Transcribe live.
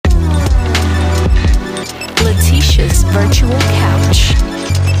Virtual Couch.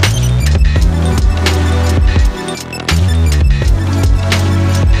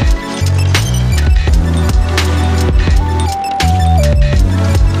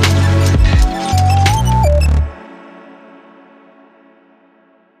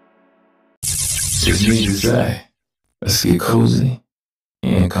 It's me to say, let's get cozy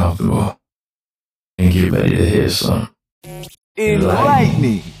and comfortable and get ready to hear some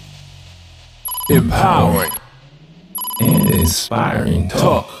enlightening, empowering, and inspiring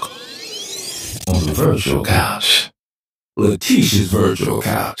talk on the virtual couch. Letitia's Virtual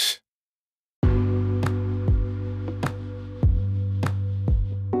Couch.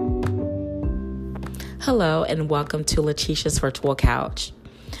 Hello and welcome to Letitia's Virtual Couch.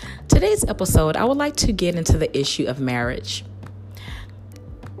 Today's episode, I would like to get into the issue of marriage.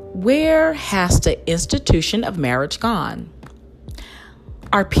 Where has the institution of marriage gone?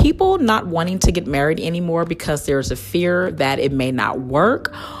 Are people not wanting to get married anymore because there's a fear that it may not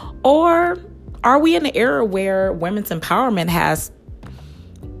work? Or are we in an era where women's empowerment has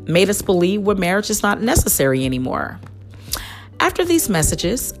made us believe where marriage is not necessary anymore? After these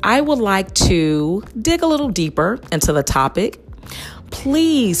messages, I would like to dig a little deeper into the topic.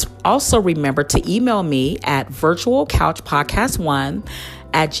 Please also remember to email me at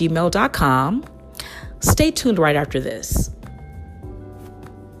virtualcouchpodcast1@gmail.com. Stay tuned right after this.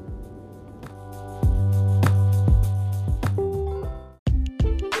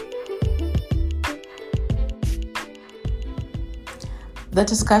 The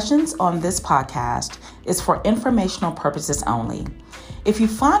discussions on this podcast is for informational purposes only. If you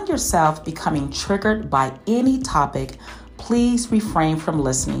find yourself becoming triggered by any topic, please refrain from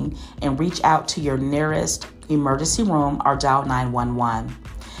listening and reach out to your nearest emergency room or dial 911.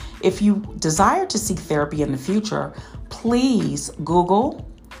 If you desire to seek therapy in the future, please Google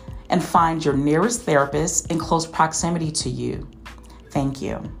and find your nearest therapist in close proximity to you. Thank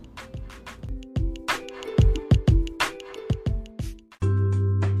you.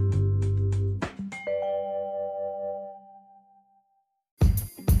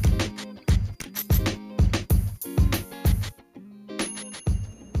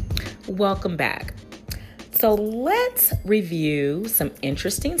 Welcome back. So let's review some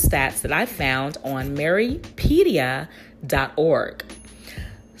interesting stats that I found on Marypedia.org.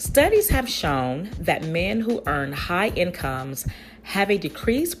 Studies have shown that men who earn high incomes have a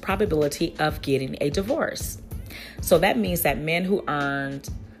decreased probability of getting a divorce. So that means that men who earned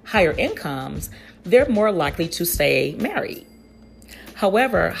higher incomes, they're more likely to stay married.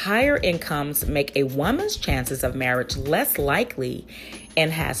 However, higher incomes make a woman's chances of marriage less likely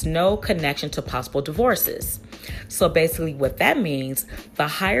and has no connection to possible divorces. So basically what that means, the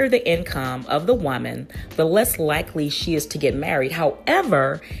higher the income of the woman, the less likely she is to get married.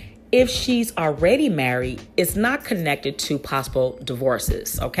 However, if she's already married, it's not connected to possible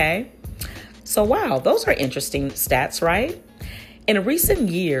divorces, okay? So wow, those are interesting stats, right? In recent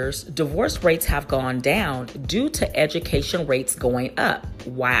years, divorce rates have gone down due to education rates going up.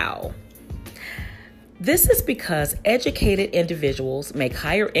 Wow. This is because educated individuals make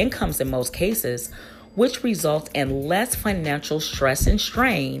higher incomes in most cases, which results in less financial stress and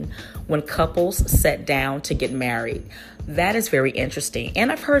strain when couples sit down to get married. That is very interesting.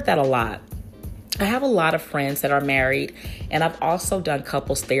 And I've heard that a lot. I have a lot of friends that are married, and I've also done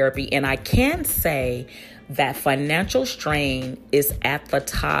couples therapy, and I can say that financial strain is at the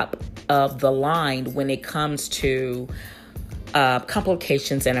top of the line when it comes to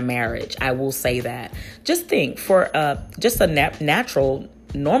complications in a marriage. I will say that. Just think, for just a natural,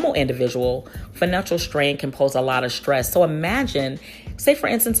 normal individual, financial strain can pose a lot of stress. So imagine, say for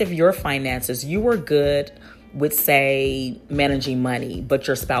instance, if your finances, you were good with, say, managing money, but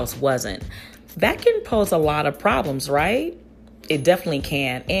your spouse wasn't. That can pose a lot of problems, right? It definitely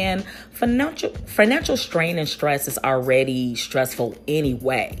can. And financial strain and stress is already stressful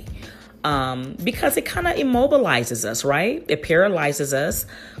anyway. Because it kind of immobilizes us, right? It paralyzes us,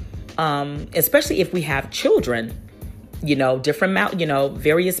 especially if we have children,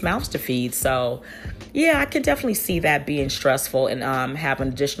 various mouths to feed. So yeah, I can definitely see that being stressful and having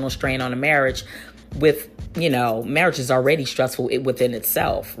additional strain on a marriage with, marriage is already stressful within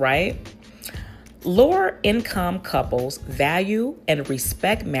itself, right? Lower income couples value and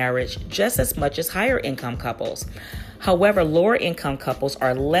respect marriage just as much as higher income couples. However, lower income couples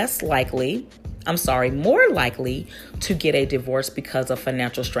are more likely to get a divorce because of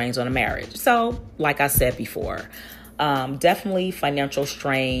financial strains on a marriage. So, like I said before, definitely financial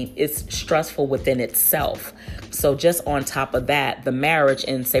strain is stressful within itself. So just on top of that, the marriage,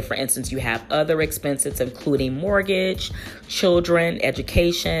 and say for instance, you have other expenses, including mortgage, children,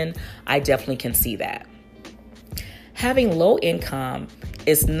 education, I definitely can see that. having low income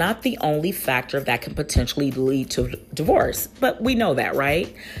is not the only factor that can potentially lead to divorce, but we know that,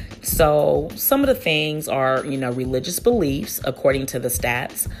 right? So some of the things are, religious beliefs, according to the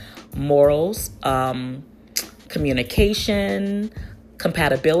stats, morals, communication,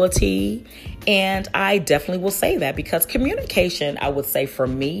 compatibility. And I definitely will say that because communication, I would say for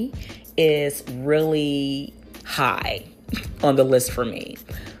me, is really high on the list for me.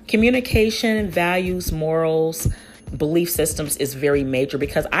 Communication, values, morals, belief systems is very major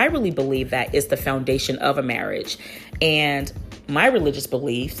because I really believe that is the foundation of a marriage. And my religious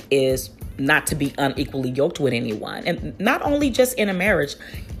belief is not to be unequally yoked with anyone. And not only just in a marriage,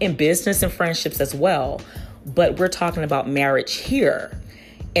 in business and friendships as well. But we're talking about marriage here.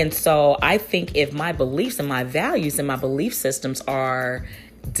 And so I think if my beliefs and my values and my belief systems are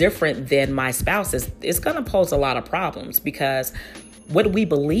different than my spouse's, it's going to pose a lot of problems because what we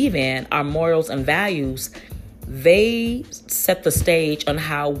believe in, our morals and values, they set the stage on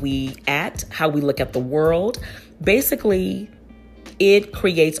how we act, how we look at the world. Basically, it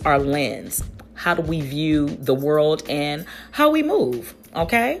creates our lens. How do we view the world and how we move,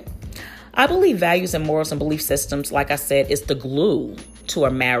 okay? I believe values and morals and belief systems, like I said, is the glue to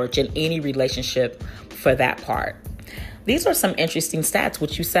a marriage and any relationship for that part. These are some interesting stats,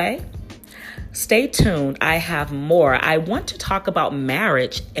 would you say? Stay tuned. I have more. I want to talk about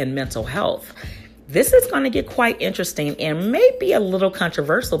marriage and mental health. This is going to get quite interesting and maybe a little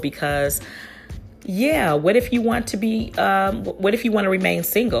controversial because, what if you want to remain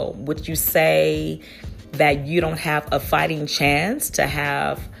single? Would you say that you don't have a fighting chance to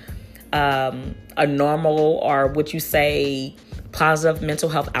have a normal, or would you say positive mental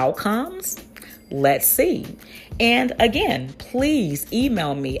health outcomes? Let's see. And again, please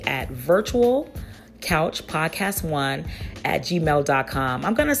email me at virtualcouchpodcast1@gmail.com.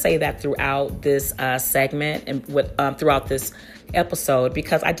 I'm going to say that throughout this segment and throughout this episode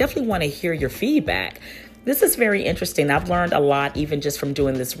because I definitely want to hear your feedback. This is very interesting. I've learned a lot even just from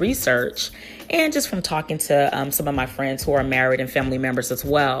doing this research and just from talking to some of my friends who are married and family members as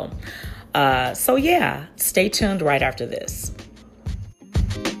well. Stay tuned right after this.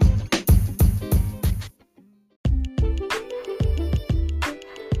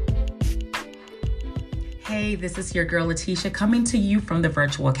 Hey, this is your girl Letitia coming to you from the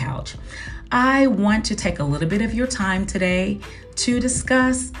virtual couch. I want to take a little bit of your time today to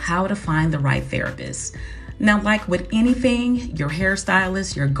discuss how to find the right therapist. Now, like with anything, your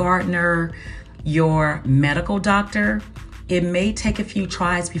hairstylist, your gardener, your medical doctor, it may take a few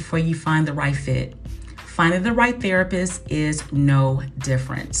tries before you find the right fit. Finding the right therapist is no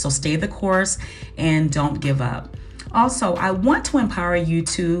different. So stay the course and don't give up. Also, I want to empower you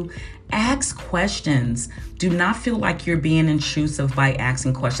to ask questions. Do not feel like you're being intrusive by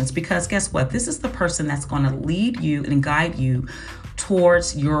asking questions because guess what? This is the person that's going to lead you and guide you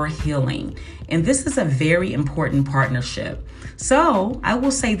towards your healing. And this is a very important partnership. So I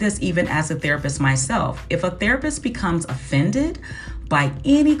will say this even as a therapist myself. If a therapist becomes offended by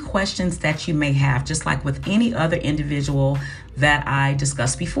any questions that you may have, just like with any other individual that I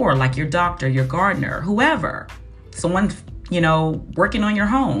discussed before, like your doctor, your gardener, whoever, someone working on your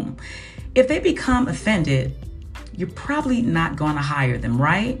home. If they become offended, you're probably not going to hire them,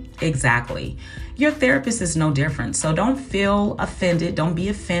 right? Exactly. Your therapist is no different. So don't feel offended. Don't be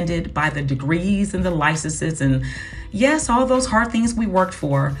offended by the degrees and the licenses and yes, all those hard things we worked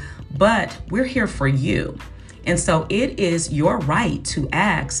for, but we're here for you. And so it is your right to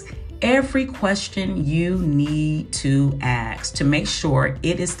ask every question you need to ask to make sure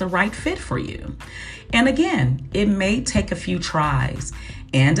it is the right fit for you. And again, it may take a few tries.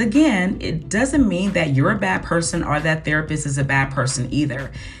 And again, it doesn't mean that you're a bad person or that therapist is a bad person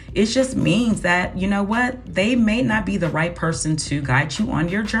either. It just means that, they may not be the right person to guide you on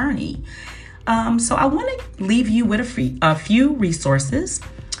your journey. So I want to leave you with a few resources.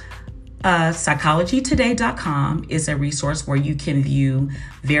 Psychologytoday.com is a resource where you can view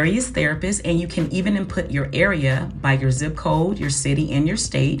various therapists and you can even input your area by your zip code, your city, and your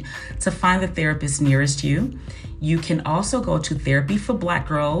state to find the therapist nearest you. You can also go to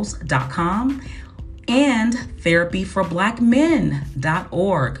therapyforblackgirls.com and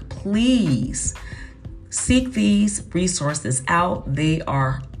therapyforblackmen.org. Please seek these resources out. They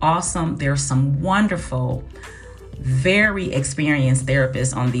are awesome. There's some wonderful, very experienced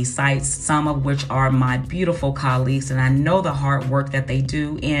therapists on these sites, some of which are my beautiful colleagues, and I know the hard work that they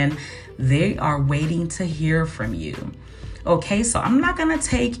do, and they are waiting to hear from you. Okay, so I'm not going to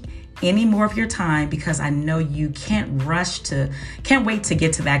take any more of your time because I know you can't wait to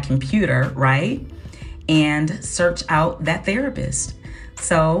get to that computer, right? And search out that therapist.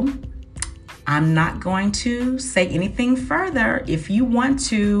 So I'm not going to say anything further. If you want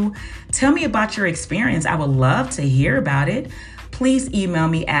to tell me about your experience, I would love to hear about it. Please email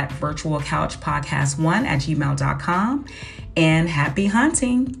me at virtualcouchpodcast1@gmail.com. And happy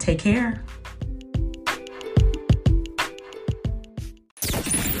hunting. Take care.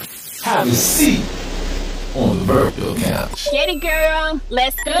 Have a seat on the virtual couch. Get it, girl.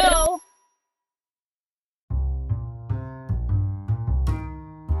 Let's go.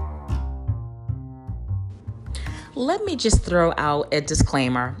 Let me just throw out a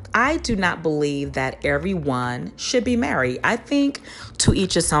disclaimer. I do not believe that everyone should be married. I think to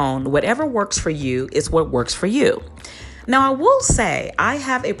each his own. Whatever works for you is what works for you. Now, I will say I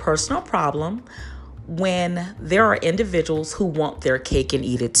have a personal problem when there are individuals who want their cake and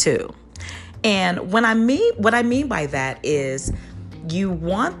eat it too. And what I mean by that is you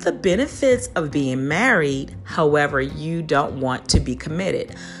want the benefits of being married, however, you don't want to be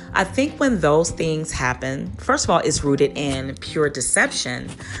committed. I think when those things happen, first of all, it's rooted in pure deception.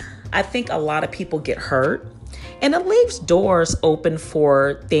 I think a lot of people get hurt, and it leaves doors open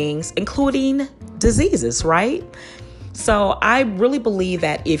for things, including diseases, right? So I really believe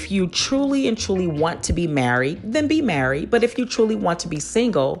that if you truly and truly want to be married, then be married. But if you truly want to be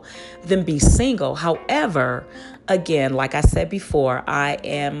single, then be single. However, again, like I said before, I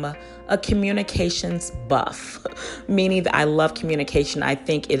am a communications buff, meaning that I love communication. I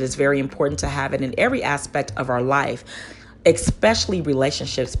think it is very important to have it in every aspect of our life, especially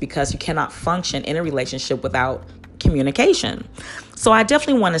relationships, because you cannot function in a relationship without communication. So I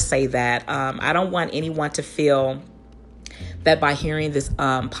definitely want to say that. I don't want anyone to feel that by hearing this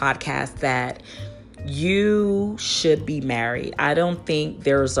podcast that you should be married. I don't think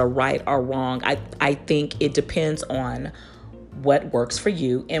there's a right or wrong. I think it depends on what works for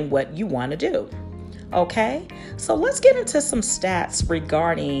you and what you want to do. Okay, so let's get into some stats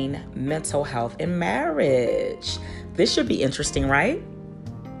regarding mental health in marriage. This should be interesting, right?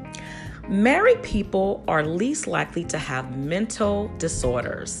 Married people are least likely to have mental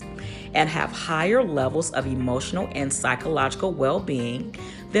disorders and have higher levels of emotional and psychological well-being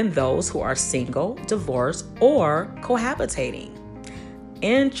than those who are single, divorced, or cohabitating.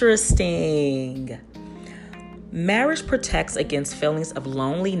 Interesting. Marriage protects against feelings of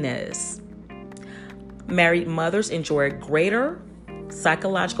loneliness. Married mothers enjoy greater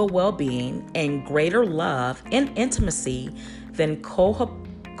psychological well-being and greater love and intimacy than cohabitating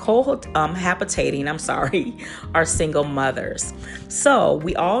are single mothers. So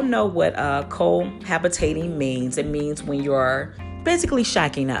we all know what cohabitating means. It means when you're basically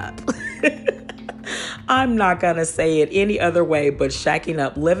shacking up. I'm not gonna say it any other way but shacking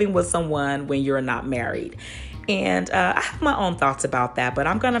up, living with someone when you're not married. And I have my own thoughts about that, but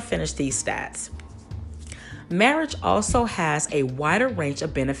I'm gonna finish these stats. Marriage also has a wider range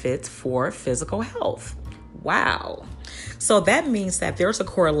of benefits for physical health. Wow. So that means that there's a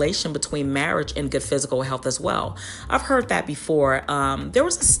correlation between marriage and good physical health as well. I've heard that before. There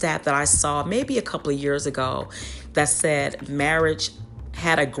was a stat that I saw maybe a couple of years ago that said marriage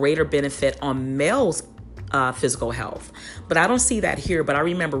had a greater benefit on males' physical health. But I don't see that here, but I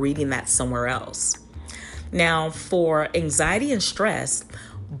remember reading that somewhere else. Now, for anxiety and stress,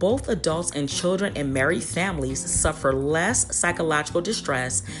 both adults and children in married families suffer less psychological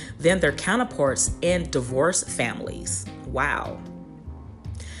distress than their counterparts in divorced families. Wow.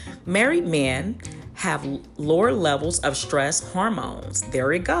 Married men have lower levels of stress hormones. There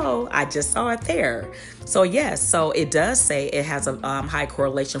we go. I just saw it there. So yes, so it does say it has a high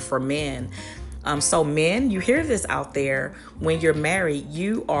correlation for men. So men, you hear this out there, when you're married,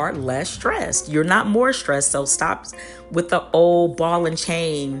 you are less stressed. You're not more stressed. So stop with the old ball and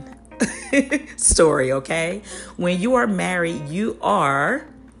chain story, okay? When you are married, you are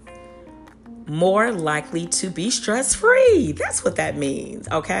more likely to be stress-free. That's what that means,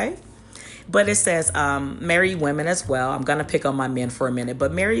 okay? But it says married women as well. I'm going to pick on my men for a minute,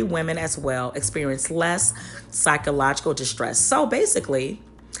 but married women as well experience less psychological distress. So basically,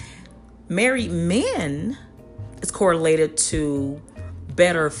 married men is correlated to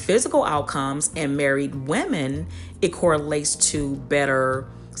better physical outcomes, and married women, it correlates to better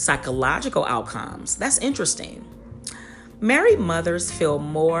psychological outcomes. That's interesting. Married mothers feel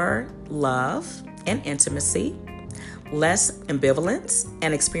more love and intimacy, less ambivalence,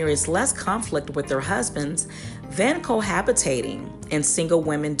 and experience less conflict with their husbands than cohabitating and single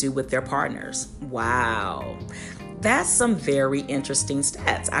women do with their partners. Wow. That's some very interesting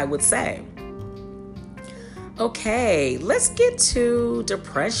stats, I would say. Okay, let's get to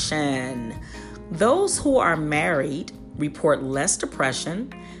depression. Those who are married report less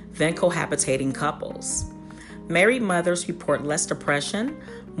depression than cohabitating couples. Married mothers report less depression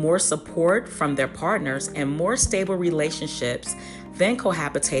more support from their partners, and more stable relationships than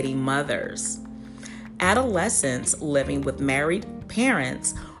cohabitating mothers. Adolescents living with married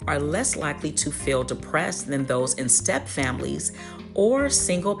parents are less likely to feel depressed than those in step families or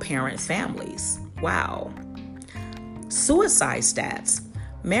single parent families. Wow. Suicide stats.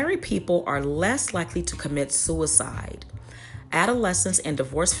 Married people are less likely to commit suicide. Adolescents and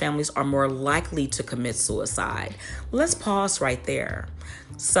divorced families are more likely to commit suicide. Let's pause right there.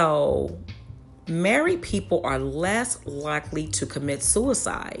 So, married people are less likely to commit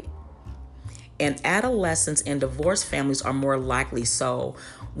suicide, and adolescents and divorced families are more likely. So,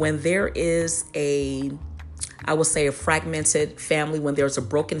 when there is a fragmented family, when there's a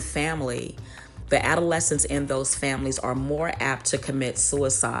broken family, the adolescents in those families are more apt to commit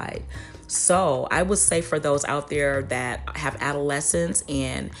suicide. So I would say for those out there that have adolescents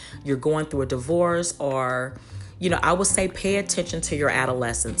and you're going through a divorce, or, I would say pay attention to your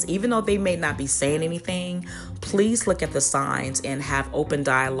adolescents. Even though they may not be saying anything, please look at the signs and have open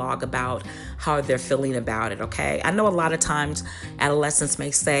dialogue about how they're feeling about it, okay? I know a lot of times adolescents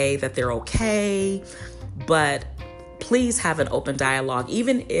may say that they're okay, but please have an open dialogue.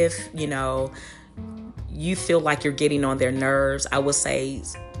 Even if, you feel like you're getting on their nerves, I would say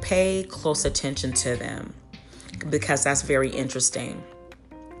pay close attention to them, because that's very interesting.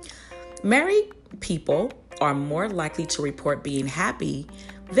 Married people are more likely to report being happy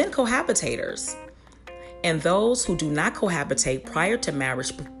than cohabitators. And those who do not cohabitate prior to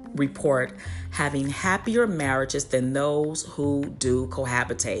marriage report having happier marriages than those who do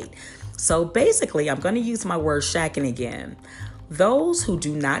cohabitate. So basically, I'm going to use my word shacking again. Those who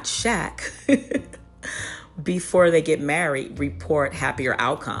do not shack before they get married report happier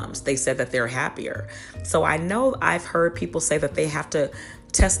outcomes. They said that they're happier. So I know I've heard people say that they have to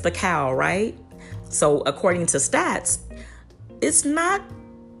test the cow, right? So according to stats, it's not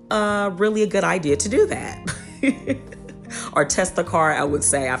really a good idea to do that. Or test the car, I would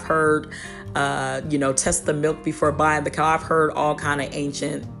say. I've heard, test the milk before buying the cow. I've heard all kind of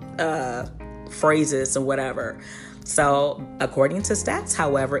ancient phrases and whatever. So according to stats,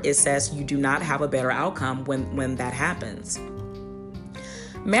 however, it says you do not have a better outcome when that happens.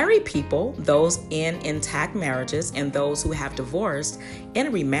 Married people, those in intact marriages and those who have divorced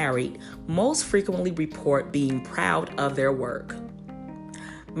and remarried, most frequently report being proud of their work.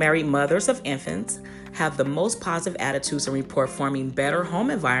 Married mothers of infants have the most positive attitudes and report forming better home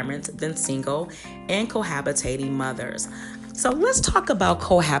environments than single and cohabitating mothers. So let's talk about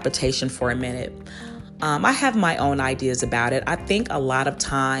cohabitation for a minute. I have my own ideas about it. I think a lot of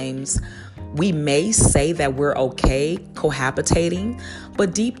times we may say that we're okay cohabitating,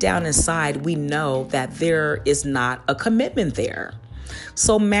 but deep down inside, we know that there is not a commitment there.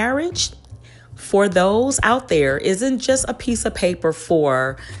 So marriage, for those out there, isn't just a piece of paper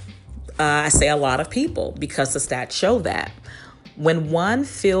for, I say a lot of people, because the stats show that. When one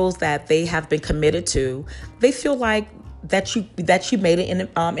feels that they have been committed to, they feel like that you made it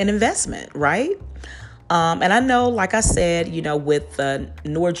an investment, right? And I know, like I said, with the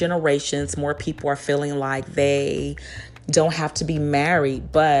newer generations, more people are feeling like they don't have to be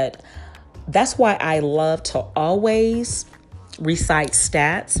married. But that's why I love to always recite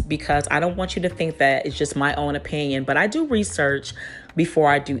stats, because I don't want you to think that it's just my own opinion, but I do research before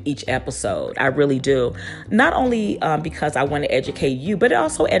I do each episode. I really do. Not only because I want to educate you, but it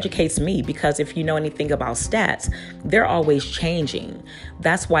also educates me, because if you know anything about stats, they're always changing.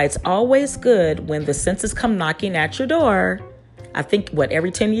 That's why it's always good when the census come knocking at your door. I think,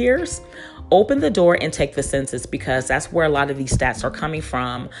 every 10 years? Open the door and take the census, because that's where a lot of these stats are coming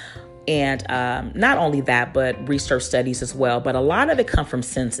from. And not only that, but research studies as well. But a lot of it comes from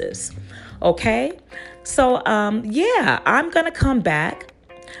census. Okay? So, I'm going to come back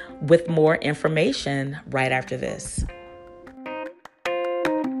with more information right after this.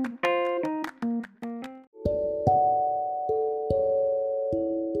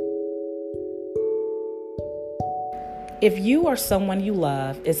 If you or someone you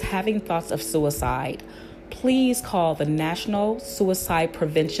love is having thoughts of suicide, please call the National Suicide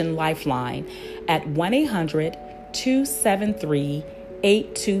Prevention Lifeline at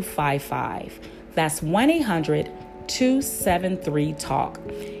 1-800-273-8255. That's 1-800-273-TALK.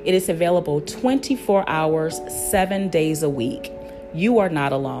 It is available 24 hours, 7 days a week. You are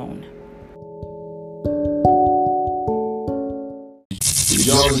not alone. Did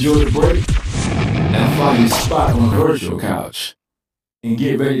y'all enjoy the break? Now find your spot on the virtual couch and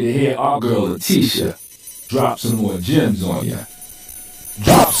get ready to hear our girl Letitia drop some more gems on ya.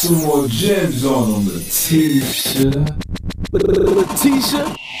 Drop some more gems on them, Letitia.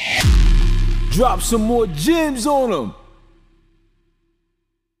 Letitia, drop some more gems on them.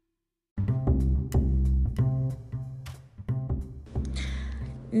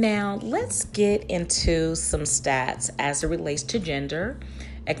 Now, let's get into some stats as it relates to gender,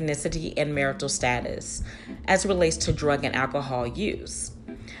 ethnicity, and marital status, as it relates to drug and alcohol use.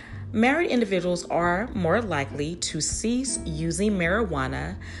 Married individuals are more likely to cease using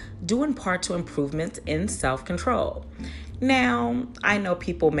marijuana due in part to improvements in self-control. Now, I know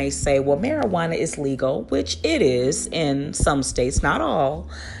people may say, well, marijuana is legal, which it is in some states, not all.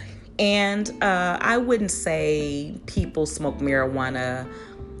 And I wouldn't say people smoke marijuana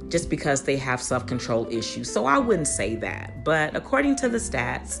just because they have self-control issues. So I wouldn't say that. But according to the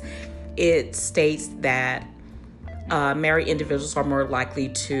stats, it states that married individuals are more likely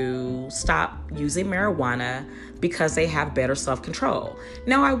to stop using marijuana because they have better self-control.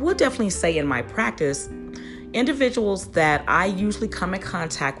 Now, I would definitely say in my practice, individuals that I usually come in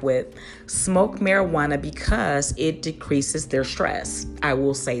contact with smoke marijuana because it decreases their stress. I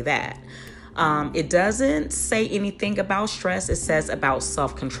will say that. It doesn't say anything about stress. It says about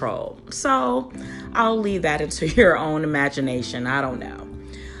self-control. So I'll leave that into your own imagination. I don't know.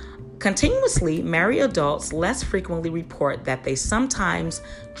 Continuously, married adults less frequently report that they sometimes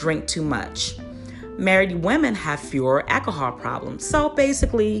drink too much. Married women have fewer alcohol problems. So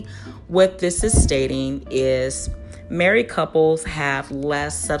basically, what this is stating is married couples have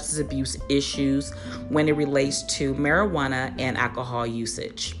less substance abuse issues when it relates to marijuana and alcohol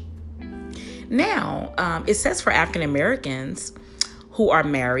usage. Now, it says for African Americans who are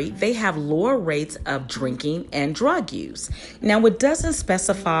married, they have lower rates of drinking and drug use. Now, it doesn't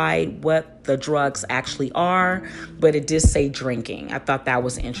specify what the drugs actually are, but it did say drinking. I thought that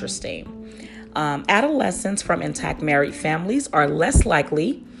was interesting. Adolescents from intact married families are less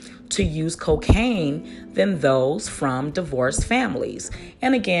likely to use cocaine than those from divorced families.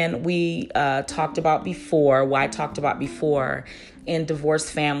 And again, I talked about before, in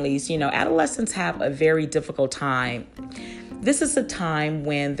divorced families, adolescents have a very difficult time. This is a time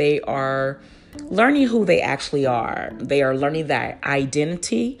when they are learning who they actually are. They are learning their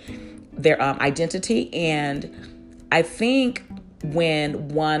identity, and I think when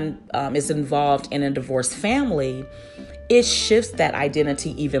one is involved in a divorced family, it shifts that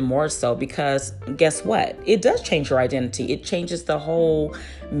identity even more so, because guess what? It does change your identity. It changes the whole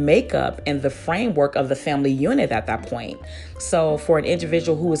makeup and the framework of the family unit at that point. So for an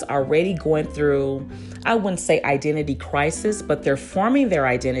individual who is already going through, I wouldn't say identity crisis, but they're forming their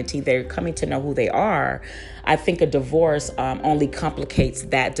identity, they're coming to know who they are, I think a divorce only complicates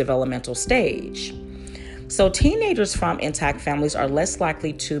that developmental stage. So teenagers from intact families are less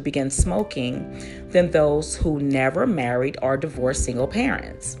likely to begin smoking than those who never married or divorced single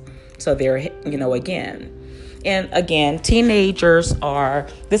parents. So they're, teenagers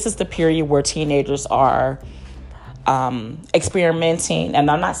this is the period where teenagers are experimenting.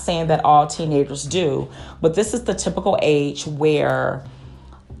 And I'm not saying that all teenagers do, but this is the typical age where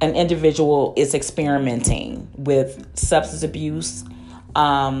an individual is experimenting with substance abuse,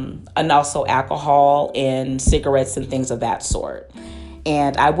 and also alcohol and cigarettes and things of that sort.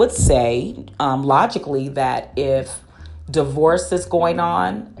 And I would say, logically, that if divorce is going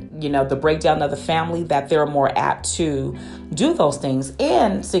on, the breakdown of the family, that they're more apt to do those things.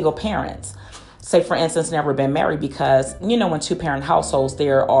 And single parents, say for instance, never been married, because, in two-parent households,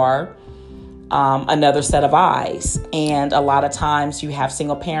 there are another set of eyes. And a lot of times you have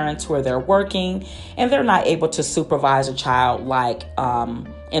single parents where they're working and they're not able to supervise a child like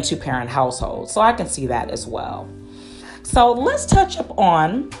in two-parent households. So I can see that as well. So let's touch up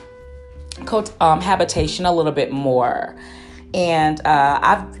on cohabitation a little bit more. And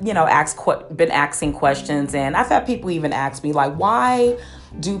I've, been asking questions, and I've had people even ask me, like, why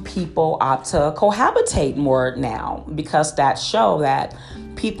do people opt to cohabitate more now? Because stats show that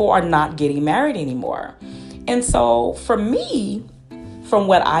people are not getting married anymore. And so for me, from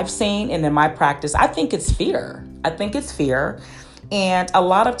what I've seen and in my practice, I think it's fear. And a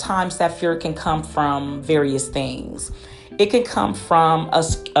lot of times that fear can come from various things. It can come from a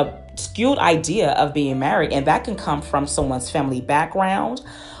skewed idea of being married, and that can come from someone's family background,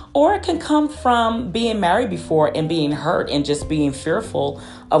 or it can come from being married before and being hurt and just being fearful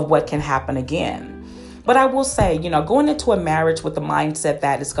of what can happen again. But I will say, going into a marriage with the mindset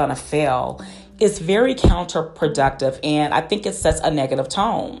that it's going to fail is very counterproductive, and I think it sets a negative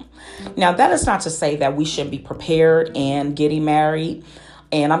tone. Now, that is not to say that we shouldn't be prepared and getting married.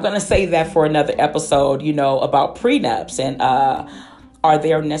 And I'm going to say that for another episode, about prenups and are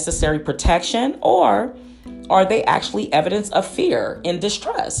they necessary protection, or are they actually evidence of fear and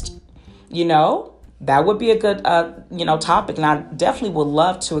distrust? That would be a good, topic. And I definitely would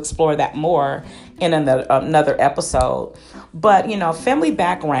love to explore that more in another episode. But, family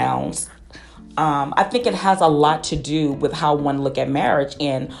backgrounds I think it has a lot to do with how one look at marriage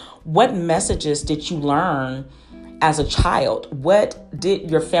and what messages did you learn as a child? What did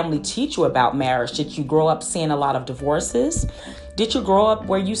your family teach you about marriage? Did you grow up seeing a lot of divorces? Did you grow up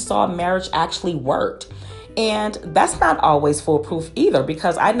where you saw marriage actually worked? And that's not always foolproof either,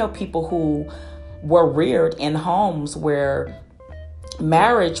 because I know people who were reared in homes where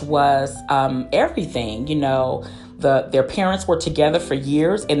marriage was everything. Their parents were together for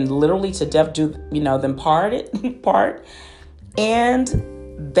years and literally to death do them part,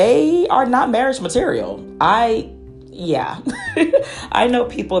 and they are not marriage material. I know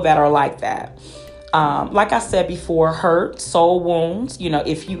people that are like that. Like I said before, hurt, soul wounds,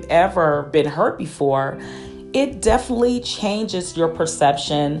 if you ever been hurt before, it definitely changes your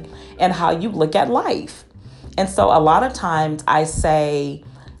perception and how you look at life. And so a lot of times I say,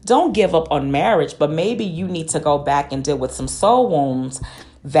 don't give up on marriage, but maybe you need to go back and deal with some soul wounds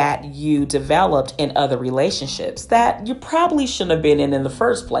that you developed in other relationships that you probably shouldn't have been in the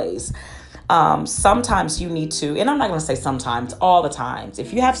first place. Sometimes you need to, and I'm not going to say sometimes, all the times,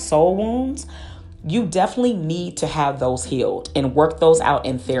 if you have soul wounds, you definitely need to have those healed and work those out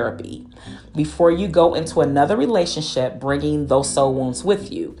in therapy before you go into another relationship bringing those soul wounds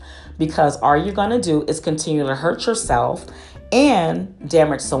with you. Because all you're going to do is continue to hurt yourself and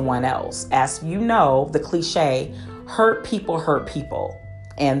damage someone else. As you know, the cliche, hurt people.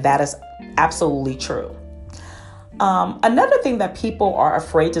 And that is absolutely true. Another thing that people are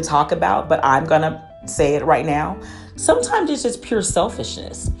afraid to talk about, but I'm going to say it right now, sometimes it's just pure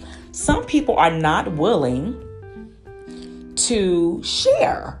selfishness. Some people are not willing to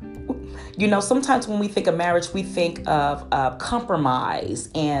share. Sometimes when we think of marriage, we think of compromise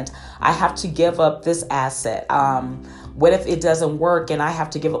and I have to give up this asset. What if it doesn't work and I have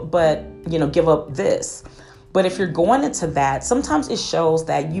to give up this? But if you're going into that, sometimes it shows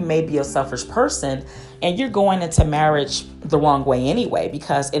that you may be a selfish person and you're going into marriage the wrong way anyway,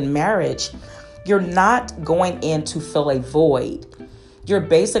 because in marriage, you're not going in to fill a void. You're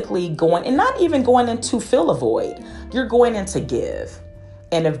basically going, and not even going in to fill a void. You're going in to give.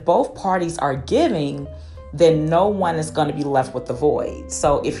 And if both parties are giving, then no one is going to be left with the void.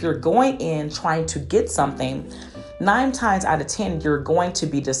 So if you're going in trying to get something, 9 times out of 10, you're going to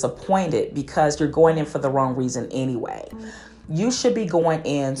be disappointed because you're going in for the wrong reason anyway. You should be going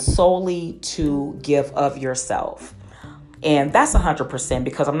in solely to give of yourself. And that's 100%,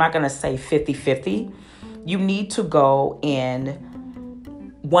 because I'm not going to say 50-50. You need to go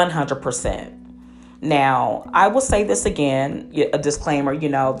in 100%. Now, I will say this again, a disclaimer,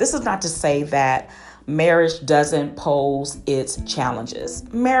 this is not to say that marriage doesn't pose its challenges.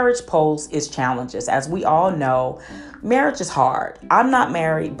 Marriage poses its challenges. As we all know, marriage is hard. I'm not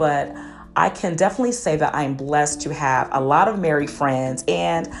married, but I can definitely say that I'm blessed to have a lot of married friends,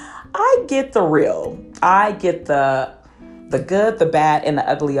 and I get the real. I get the good, the bad, and the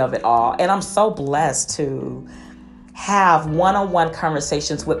ugly of it all. And I'm so blessed to have one-on-one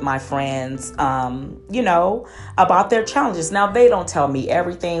conversations with my friends, about their challenges. Now, they don't tell me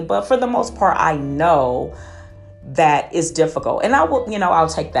everything, but for the most part, I know that it's difficult. And I'll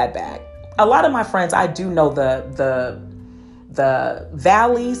take that back. A lot of my friends, I do know the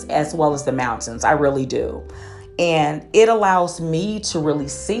valleys as well as the mountains. I really do. And it allows me to really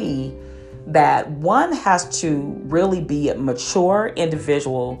see that one has to really be a mature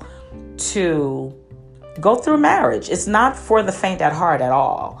individual to go through marriage. It's not for the faint at heart at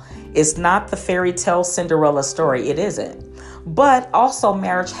all. It's not the fairy tale Cinderella story. It isn't. But also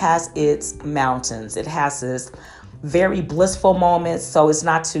marriage has its mountains. It has its very blissful moments. So it's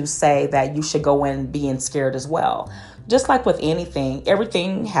not to say that you should go in being scared as well. Just like with anything,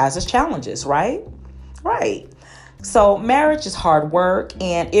 everything has its challenges, right? Right. So marriage is hard work,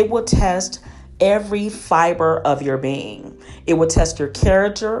 and it will test every fiber of your being. It will test your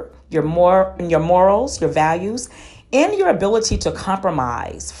character, your morals, your values, and your ability to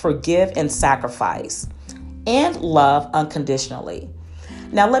compromise, forgive, and sacrifice, and love unconditionally.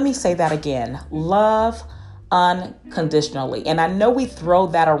 Now, let me say that again. Love unconditionally. And I know we throw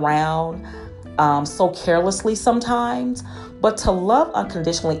that around so carelessly sometimes, but to love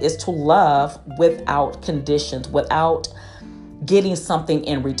unconditionally is to love without conditions, without getting something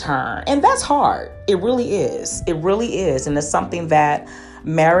in return. And that's hard. It really is. It really is. And it's something that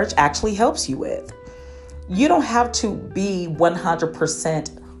marriage actually helps you with. You don't have to be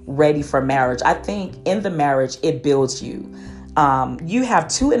 100% ready for marriage. I think in the marriage, it builds you. You have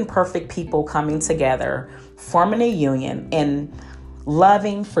two imperfect people coming together, forming a union, and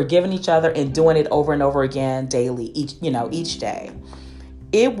loving, forgiving each other, and doing it over and over again daily, each day.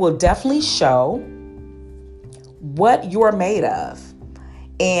 It will definitely show what you're made of.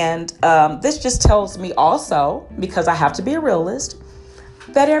 And this just tells me also, because I have to be a realist,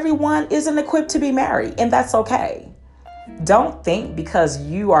 that everyone isn't equipped to be married, and that's okay. Don't think because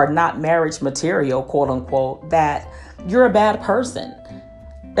you are not marriage material, quote unquote, that you're a bad person.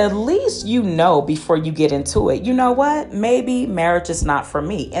 At least you know before you get into it, you know what? Maybe marriage is not for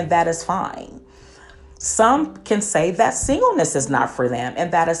me, and that is fine. Some can say that singleness is not for them,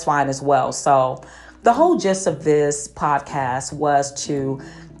 and that is fine as well. So the whole gist of this podcast was to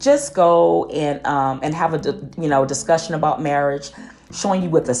just go and have a discussion about marriage, showing you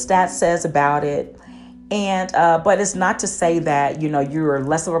what the stats says about it. And but it's not to say that, you're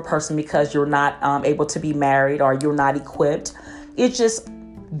less of a person because you're not able to be married or you're not equipped. It's just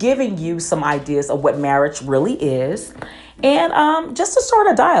giving you some ideas of what marriage really is. And just to start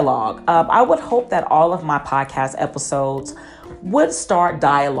a dialogue. I would hope that all of my podcast episodes would start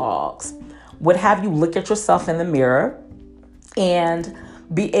dialogues, would have you look at yourself in the mirror and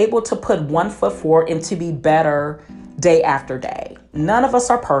be able to put one foot forward and to be better day after day. None of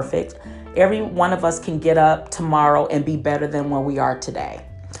us are perfect. Every one of us can get up tomorrow and be better than when we are today.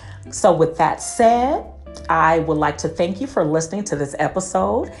 So with that said, I would like to thank you for listening to this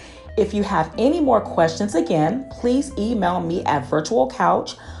episode. If you have any more questions, again, please email me at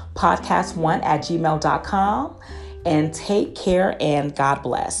virtualcouchpodcast1@gmail.com. And take care and God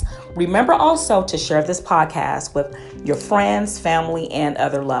bless. Remember also to share this podcast with your friends, family, and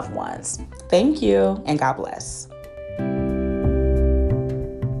other loved ones. Thank you and God bless.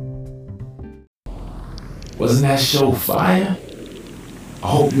 Wasn't that show fire? I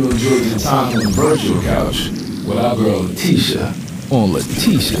hope you enjoyed your time on the virtual couch with our girl Letitia on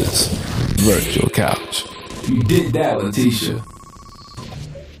Letitia's Virtual Couch. You did that, Letitia.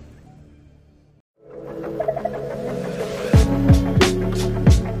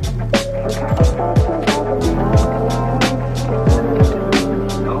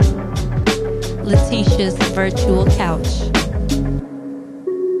 Letitia's Virtual Couch.